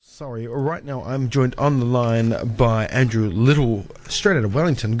Sorry, right now I'm joined on the line by Andrew Little, straight out of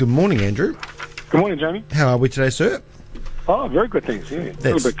Wellington. Good morning, Andrew. Good morning, Jamie. How are we today, sir? Oh, very good, thanks. Yeah, a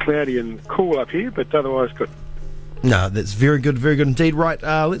little bit cloudy and cool up here, but otherwise good. No, that's very good indeed. Right,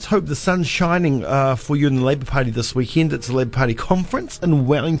 let's hope the sun's shining for you in the Labour Party this weekend. It's a Labour Party conference in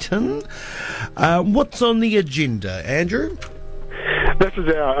Wellington. What's on the agenda, Andrew? This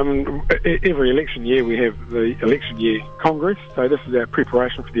is our, every election year we have the election year congress, so this is our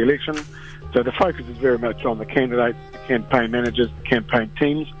preparation for the election. So the focus is very much on the candidates, the campaign managers, the campaign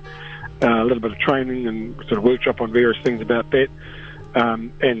teams, a little bit of training and sort of workshop on various things about that,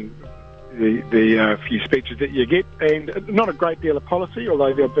 and the few speeches that you get, and not a great deal of policy,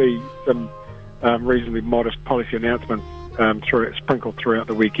 although there'll be some reasonably modest policy announcements sprinkled throughout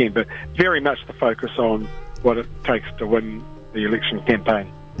the weekend, but very much the focus on what it takes to win the election campaign.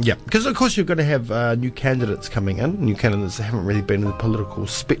 Yeah, because of course you're going to have new candidates coming in, new candidates that haven't really been in the political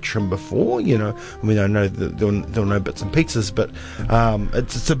spectrum before. You know, I mean, I know that they'll know bits and pieces, but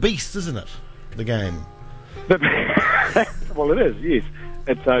it's a beast, isn't it? The game. Well, it is. Yes,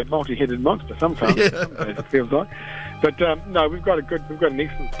 it's a multi-headed monster. Sometimes, sometimes it feels like. But no, we've got an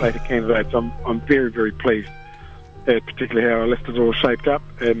excellent slate of candidates. I'm very, very pleased, particularly how our list is all shaped up,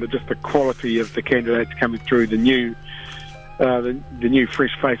 and just the quality of the candidates coming through, the new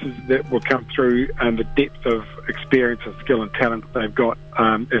fresh faces that will come through, and the depth of experience and skill and talent that they've got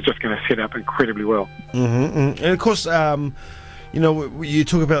is just going to set up incredibly well. And of course, you know, you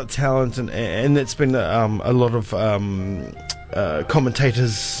talk about talent, and that's been a lot of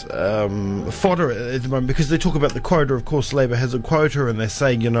commentators fodder at the moment, because they talk about the quota. Of course, Labour has a quota, and they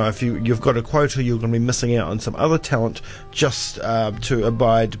say, you know, if you've got a quota, you're going to be missing out on some other talent just to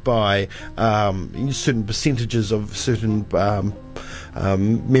abide by certain percentages of certain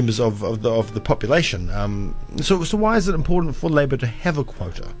members of the population. So why is it important for Labour to have a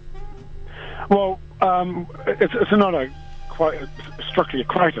quota? Well, it's not strictly a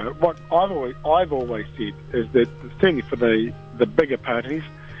quota. What I've always said is that certainly for the bigger parties,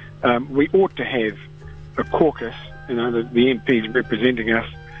 we ought to have a caucus, you know, the MPs representing us,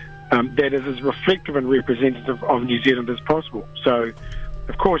 that is as reflective and representative of New Zealand as possible. So,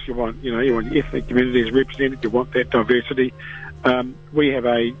 of course, you want ethnic communities represented. You want that diversity. We have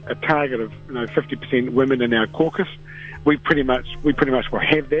a target of 50% women in our caucus. We pretty much will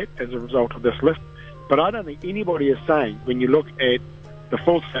have that as a result of this list. But I don't think anybody is saying, when you look at the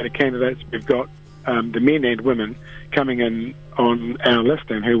full slate of candidates, we've got the men and women coming in on our list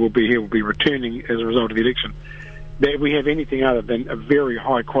and who will be returning as a result of the election, that we have anything other than a very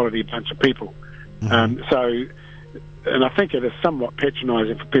high quality bunch of people. And I think it is somewhat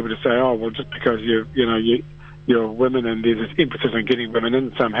patronising for people to say, oh, well, just because you're women and there's this emphasis on getting women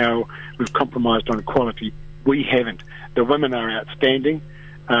in, somehow we've compromised on quality. We haven't. The women are outstanding.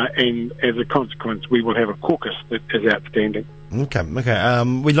 And as a consequence, we will have a caucus that is outstanding. Okay.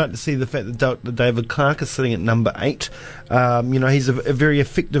 We'd like to see the fact that David Clark is sitting at number 8. He's a very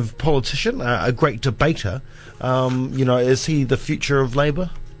effective politician, a great debater. Is he the future of Labour?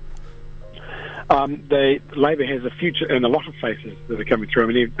 Labour has a future in a lot of faces that are coming through. I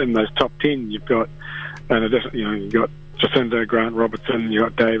mean, in those top 10, you've got, you've got Jacinda, Grant Robertson, you've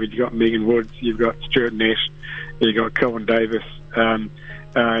got David, you've got Megan Woods, you've got Stuart Nash, you've got Kelvin Davis.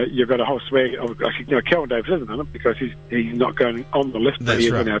 You've got a whole swag of, Kelvin Davis isn't on it because he's not going on the list, but he's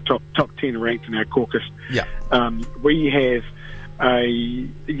in our top 10 ranked in our caucus. Yeah. We have a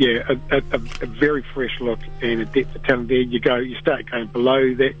very fresh look and a depth of talent there. You start going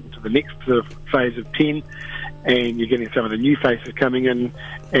below that into the next sort of phase of 10, and you're getting some of the new faces coming in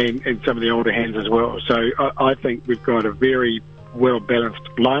and some of the older hands as well. So I think we've got a very well-balanced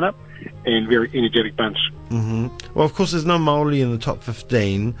lineup and very energetic bunch. Well, of course, there's no Māori in the top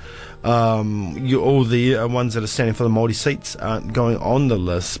 15. All the ones that are standing for the Māori seats aren't going on the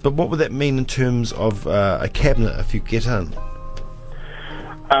list. But what would that mean in terms of a cabinet if you get in?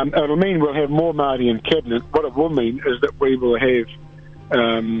 It'll mean we'll have more Māori in cabinet. What it will mean is that we will have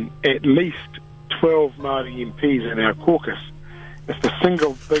at least 12 Māori MPs in our caucus. It's the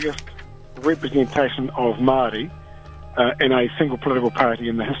single biggest representation of Māori in a single political party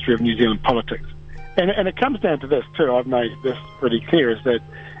in the history of New Zealand politics. And it comes down to this too, I've made this pretty clear, is that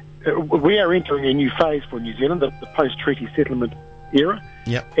we are entering a new phase for New Zealand, the post-treaty settlement era.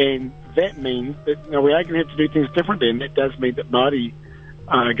 Yep. And that means that we are going to have to do things differently, and that does mean that Māori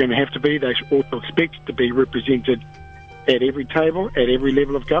are going to have to be, they should also expect to be represented at every table, at every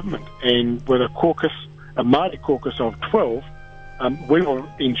level of government. And with a Māori caucus of 12, we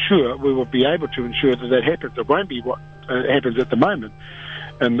will be able to ensure that happens. It won't be what happens at the moment.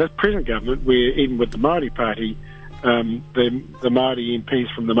 In this present government, where even with the Māori Party the Māori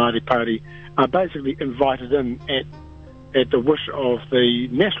MPs from the Māori Party are basically invited in at the wish of the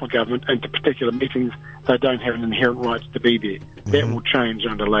national government into particular meetings. They don't have an inherent right to be there. That will change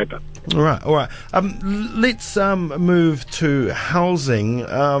under Labour. All right. Let's move to housing.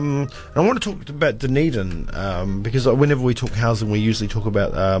 I want to talk about Dunedin because whenever we talk housing, we usually talk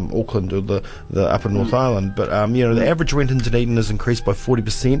about Auckland or the Upper North Island. But the average rent in Dunedin has increased by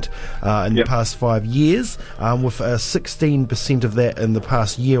 40% in the past 5 years, with 16% of that in the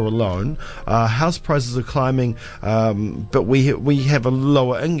past year alone. House prices are climbing, but we have a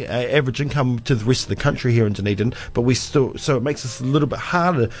lower average income to the rest of the country here in Dunedin, but so it makes us a little bit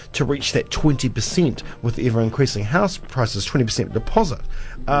harder to reach that 20% with ever increasing house prices, 20% deposit.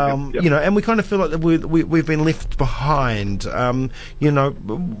 And we kind of feel like that we've been left behind.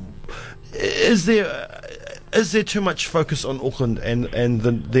 Is there too much focus on Auckland and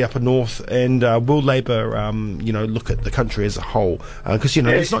the Upper North, and will Labour look at the country as a whole? Because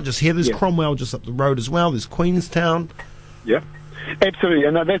it's not just here. There's Cromwell just up the road as well. There's Queenstown. Yeah. Absolutely,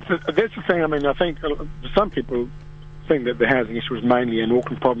 and that's the thing. I mean, I think some people think that the housing issue is mainly an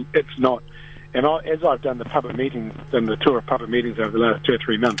Auckland problem. It's not. And as I've done the tour of public meetings over the last 2 or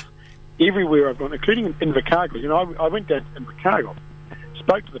 3 months, everywhere I've gone, including in Invercargill. I went down to Invercargill,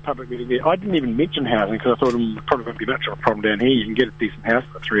 spoke to the public meeting there. I didn't even mention housing because I thought it probably won't be much of a problem down here. You can get a decent house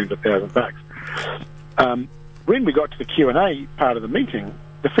for $300,000. When we got to the Q&A part of the meeting,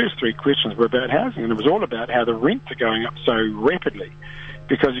 the first 3 questions were about housing, and it was all about how the rents are going up so rapidly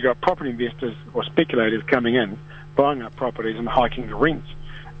because you've got property investors or speculators coming in, buying up properties and hiking the rents.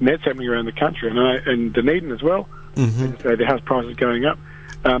 And that's happening around the country. And in Dunedin as well, so the house prices going up.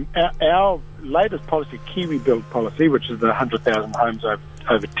 Our latest policy, Kiwi Build policy, which is the 100,000 homes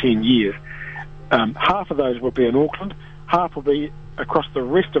over 10 years, half of those will be in Auckland, half will be across the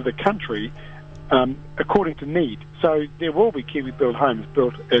rest of the country, according to need. So there will be Kiwi Build homes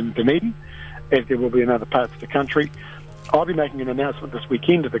built in Dunedin, as there will be in other parts of the country. I'll be making an announcement this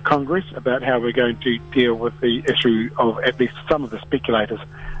weekend at the Congress about how we're going to deal with the issue of at least some of the speculators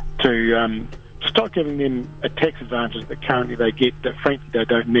to stop giving them a tax advantage that currently they get that frankly they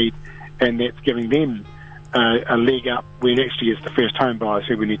don't need, and that's giving them a leg up when actually it's the first home buyers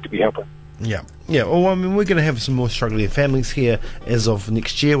who we need to be helping. Yeah. Well, I mean, we're going to have some more struggling families here as of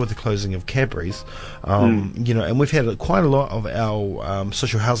next year with the closing of Cadbury's, and we've had quite a lot of our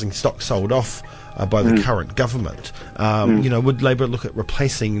social housing stock sold off by the current government. Would Labour look at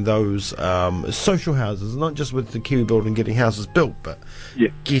replacing those social houses, not just with the Kiwi Build and getting houses built, but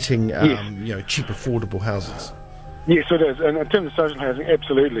getting cheap, affordable houses? Yes, it is. And in terms of social housing,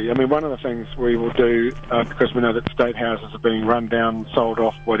 absolutely. I mean, one of the things we will do, because we know that state houses are being run down, sold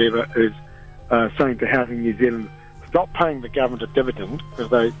off, whatever, is saying to Housing New Zealand, stop paying the government a dividend,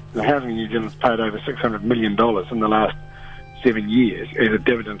 because the Housing New Zealand's paid over $600 million in the last 7 years as a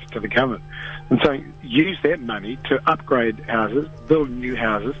dividend to the government. And so use that money to upgrade houses, build new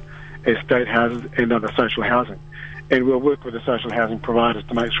houses as state houses and other social housing. And we'll work with the social housing providers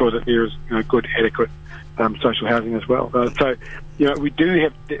to make sure that there is good, adequate social housing as well. So we do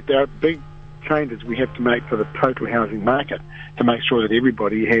have, there are big changes we have to make for the total housing market to make sure that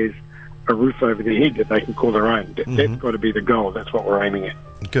everybody has a roof over their head that they can call their own. That's got to be the goal. That's what we're aiming at.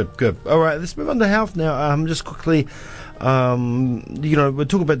 Good. All right, let's move on to health now. Just quickly, we'll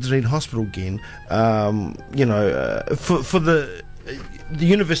talk about Dunedin Hospital again. For the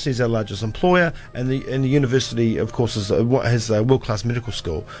university is our largest employer, and the university, of course, has a world-class medical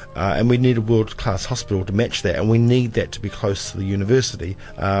school, and we need a world-class hospital to match that, and we need that to be close to the university,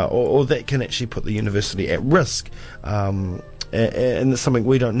 or that can actually put the university at risk, and that's something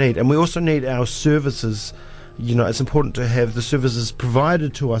we don't need. And we also need our services. It's important to have the services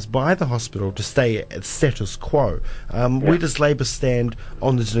provided to us by the hospital to stay at status quo. Where does Labour stand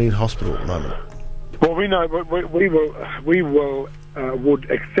on the Dunedin Hospital at the moment? Well, we know we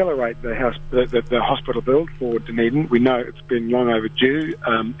would accelerate the hospital build for Dunedin. We know it's been long overdue,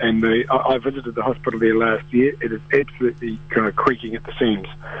 and I visited the hospital there last year. It is absolutely kind of creaking at the seams,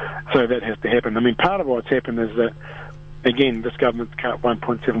 so that has to happen. I mean, part of what's happened is that, again, this government's cut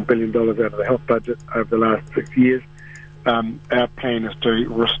 $1.7 billion out of the health budget over the last 6 years. Our plan is to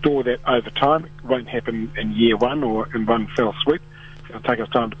restore that over time. It won't happen in year one or in one fell swoop. It'll take us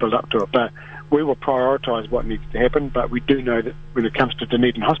time to build up to it, but we will prioritise what needs to happen. But we do know that when it comes to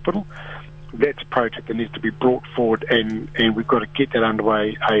Dunedin Hospital, that's a project that needs to be brought forward, and we've got to get that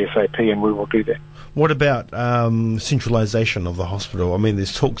underway ASAP, and we will do that. What about centralisation of the hospital? I mean,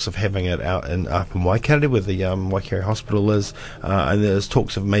 there's talks of having it up in Waikato, where the Waikato Hospital is, and there's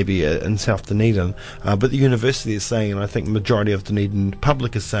talks of maybe in South Dunedin. But the university is saying, and I think the majority of Dunedin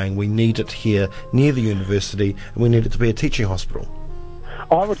public is saying, we need it here near the university, and we need it to be a teaching hospital.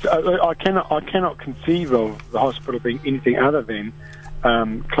 I cannot conceive of the hospital being anything other than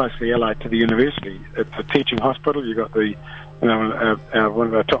closely allied to the university. It's a teaching hospital. You've got one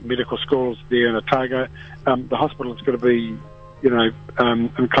of our top medical schools there in Otago. The hospital is going to be,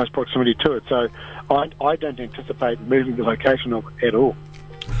 in close proximity to it. So I don't anticipate moving the location of it at all.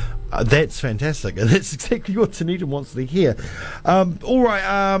 That's fantastic, and that's exactly what Dunedin wants to hear. All right,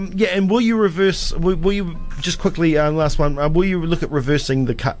 and will you reverse? Will you just quickly last one? Will you look at reversing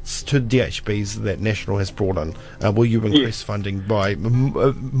the cuts to DHBs that National has brought in? Will you increase funding by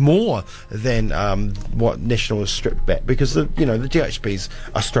more than what National has stripped back? Because the DHBs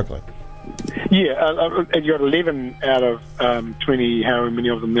are struggling. Yeah, and you've got 11 out of 20, however many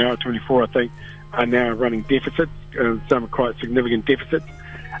of them there are, 24 I think, are now running deficits. Some are quite significant deficits.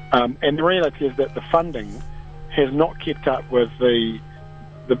 And the reality is that the funding has not kept up with the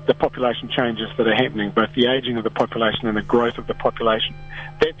population changes that are happening, both the ageing of the population and the growth of the population.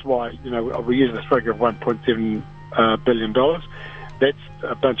 That's why, we use this figure of $1.7 billion. That's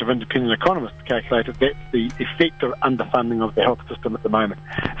a bunch of independent economists calculated. That's the effect of underfunding of the health system at the moment.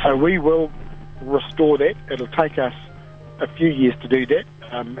 So we will restore that. It'll take us a few years to do that.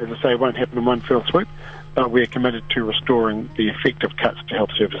 As I say, it won't happen in one fell swoop. But we're committed to restoring the effective cuts to health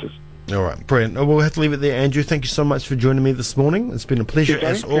services. All right, brilliant. We'll have to leave it there. Andrew, thank you so much for joining me this morning. It's been a pleasure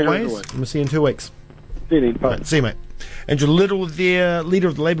as always. We'll see you in 2 weeks. See you then. Bye. Right, see you, mate. Andrew Little there, leader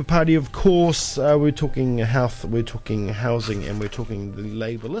of the Labour Party, of course. We're talking health, we're talking housing, and we're talking the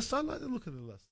Labour list. I like the look of the list.